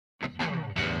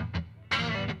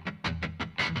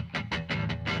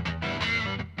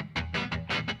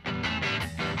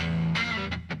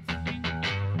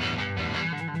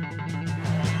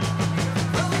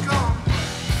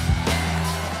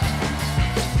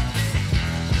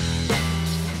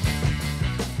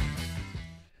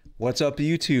What's up,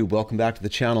 YouTube? Welcome back to the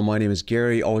channel. My name is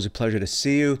Gary. Always a pleasure to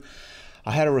see you.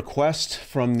 I had a request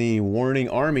from the Warning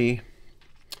Army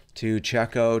to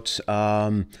check out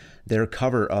their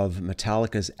cover of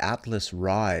Metallica's Atlas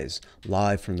Rise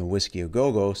live from the Whisky A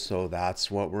Go Go, so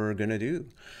that's what we're gonna do.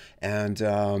 And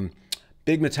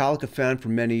big Metallica fan for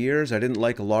many years. I didn't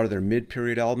like a lot of their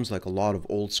mid-period albums, like a lot of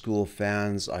old school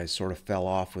fans. I sort of fell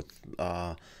off with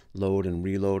Load and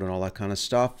Reload and all that kind of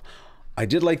stuff. I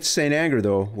did like Saint Anger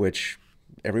though, which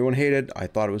everyone hated. I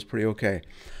thought it was pretty okay.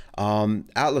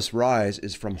 Atlas Rise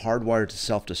is from Hardwired to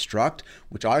Self-Destruct,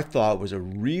 which I thought was a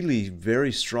really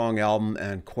very strong album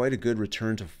and quite a good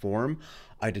return to form.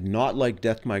 I did not like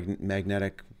Death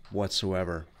Magnetic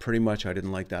whatsoever. Pretty much I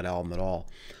didn't like that album at all.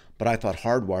 But I thought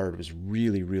Hardwired was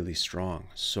really, really strong.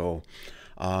 So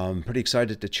pretty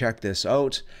excited to check this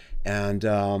out. And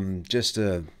just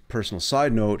a personal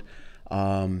side note,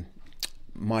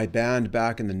 my band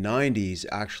back in the 90s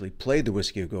actually played the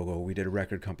Whisky A Go Go. We did a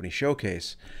record company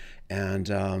showcase, and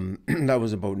that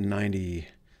was about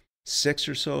 96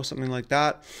 or so, something like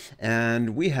that.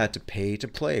 And we had to pay to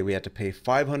play. We had to pay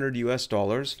 $500 US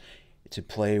to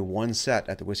play one set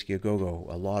at the Whisky A Go Go.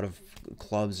 A lot of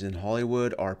clubs in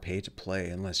Hollywood are pay to play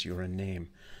unless you're a name.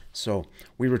 So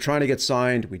we were trying to get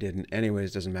signed. We didn't.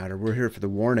 Anyways, doesn't matter. We're here for the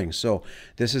Warning. So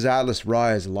this is Atlas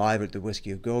Rise live at the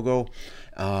Whisky A Go Go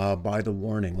by the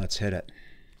Warning. Let's hit it.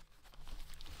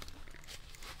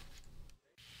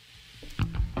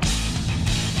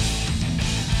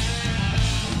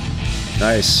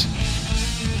 Nice.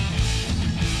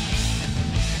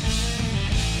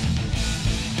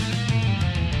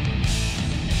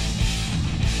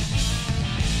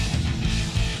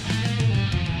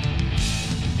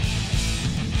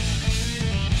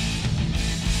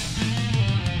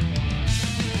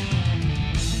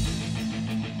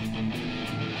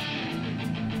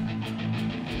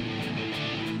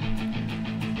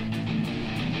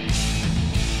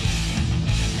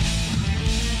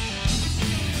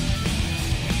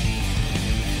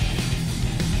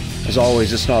 As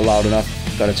always, it's not loud enough.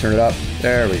 Gotta turn it up.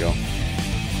 There we go.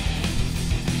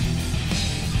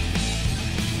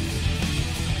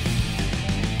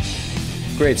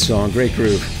 Great song, great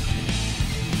groove.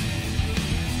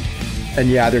 And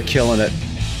yeah, they're killing it.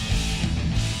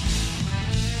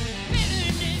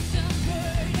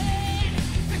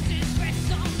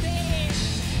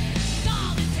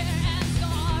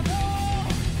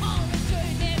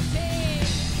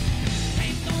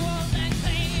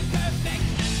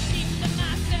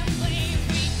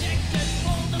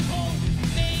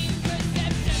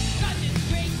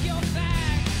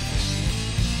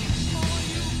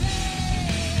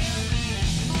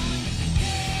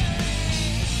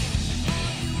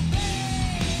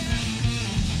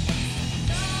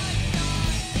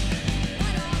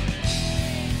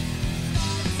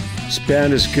 This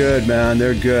band is good, man.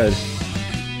 They're good.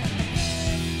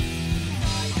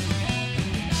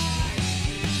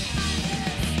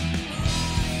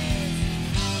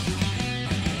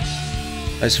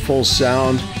 Nice full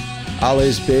sound.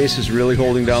 Ale's bass is really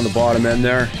holding down the bottom end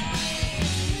there.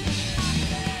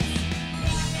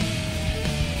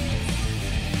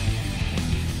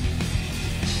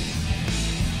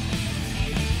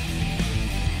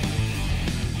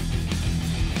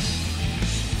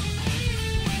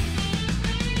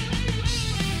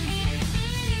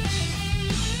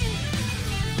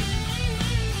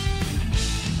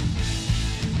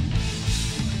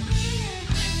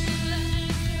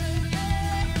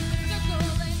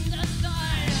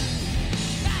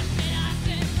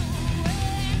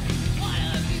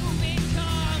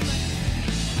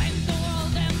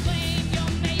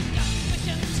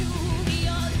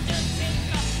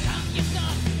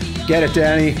 Get it,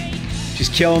 Danny. She's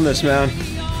killing this, man.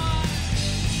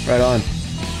 Right on.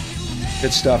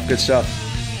 Good stuff, good stuff.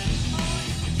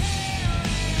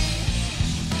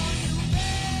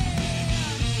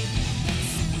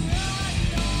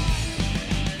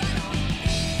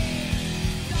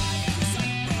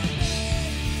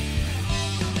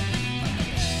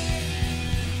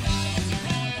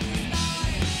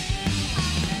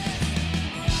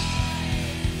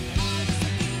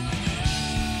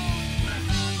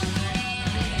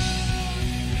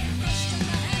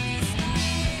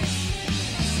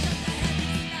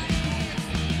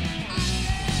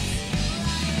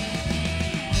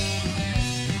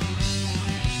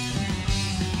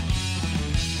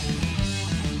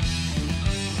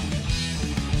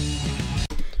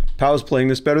 Pow's playing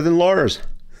this better than Lars.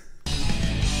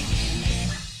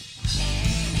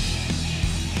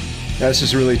 This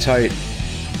is really tight.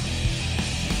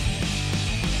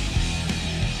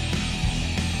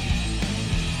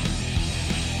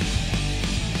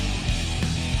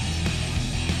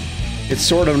 it's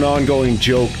sort of an ongoing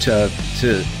joke to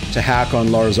hack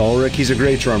on Lars Ulrich. He's a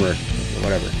great drummer.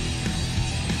 Whatever.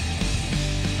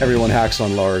 Everyone hacks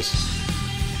on Lars.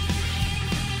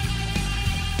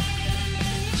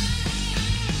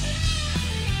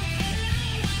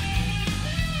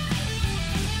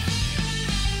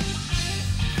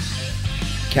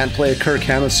 Can't play a Kirk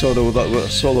Hammett solo without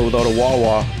a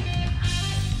wah-wah.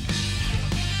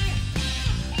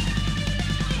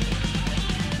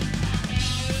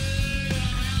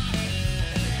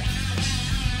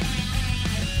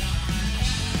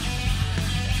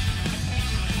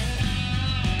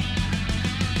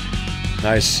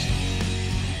 Nice.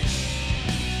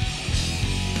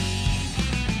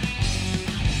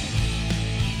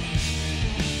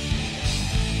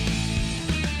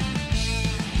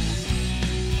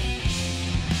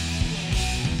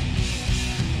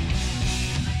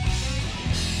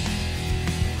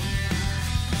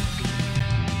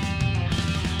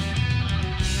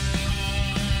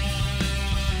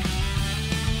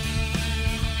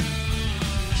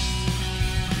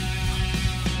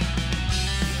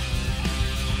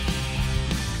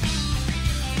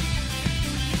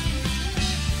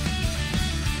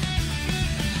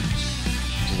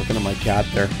 Looking at my cat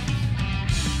there.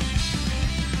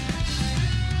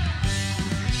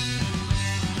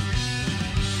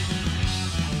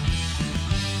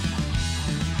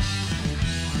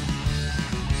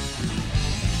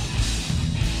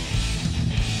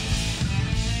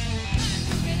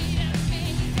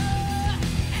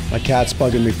 My cat's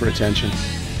bugging me for attention.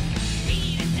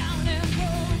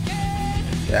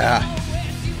 Yeah.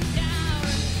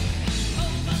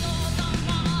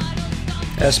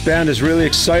 S-Band is really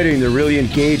exciting. They're really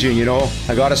engaging, you know.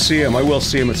 I gotta see them. I will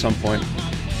see them at some point.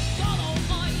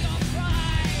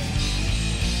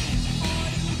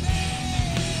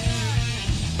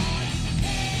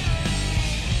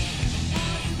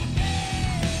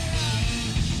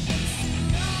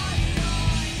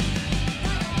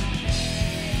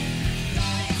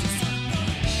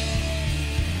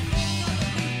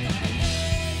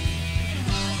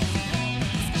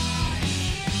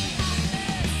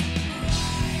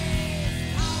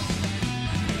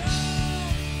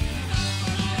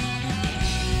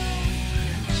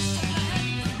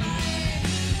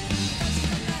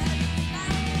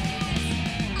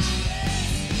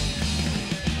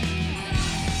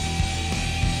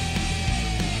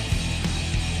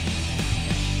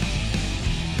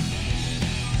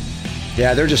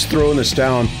 Yeah, they're just throwing this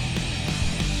down.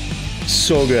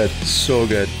 So good, so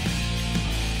good.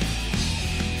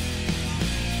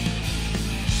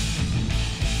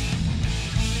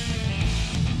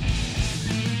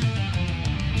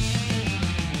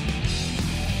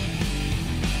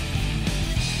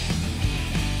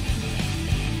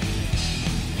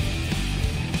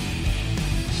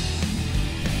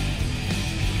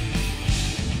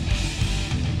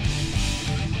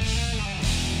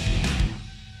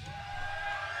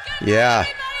 Yeah.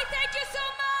 Thank you so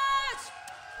much.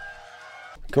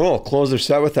 Cool. Close their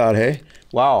set with that, hey?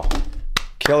 Wow.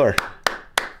 Killer.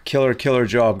 Killer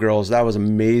job, girls. That was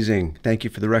amazing. Thank you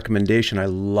for the recommendation. I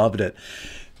loved it.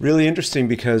 Really interesting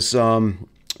because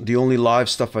the only live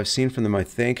stuff I've seen from them, I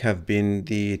think, have been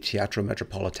the Teatro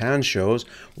Metropolitan shows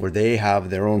where they have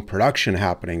their own production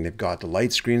happening. They've got the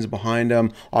light screens behind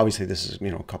them. Obviously, this is, you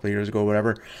know, a couple of years ago,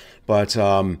 whatever. But,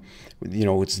 you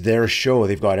know, it's their show.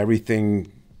 They've got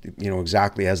everything, you know,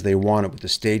 exactly as they want it with the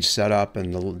stage setup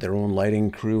and their own lighting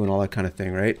crew and all that kind of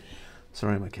thing, right?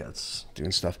 Sorry, my cat's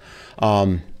doing stuff.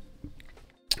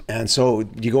 And so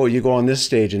you go on this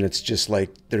stage and it's just like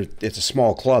it's a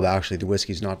small club. Actually, the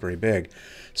Whisky's not very big,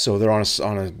 so they're on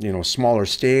a you know, smaller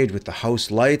stage with the house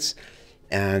lights,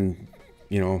 and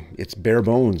you know, it's bare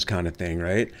bones kind of thing,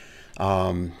 right?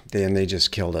 Then they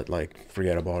just killed it. Like,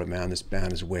 forget about it, man. This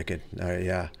band is wicked.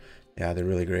 Yeah, they're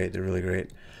really great. They're really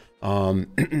great.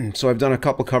 So I've done a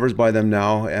couple covers by them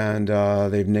now, and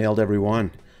they've nailed every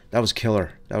one. That was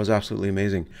killer. That was absolutely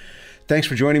amazing. Thanks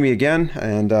for joining me again,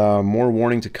 and more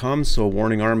Warning to come. So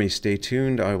Warning Army, stay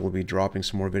tuned. I will be dropping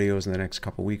some more videos in the next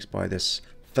couple weeks by this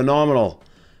phenomenal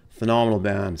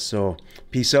band. So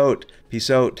peace out. Peace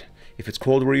out. If it's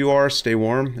cold where you are, stay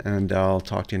warm, and I'll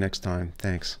talk to you next time.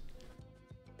 Thanks.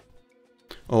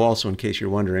 Oh, also, in case you're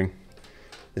wondering,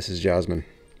 this is Jasmine.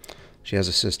 She has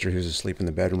a sister who's asleep in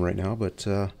the bedroom right now, but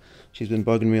she's been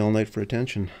bugging me all night for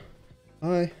attention.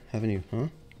 Hi, haven't you, huh?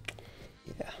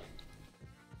 Yeah.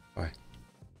 Bye.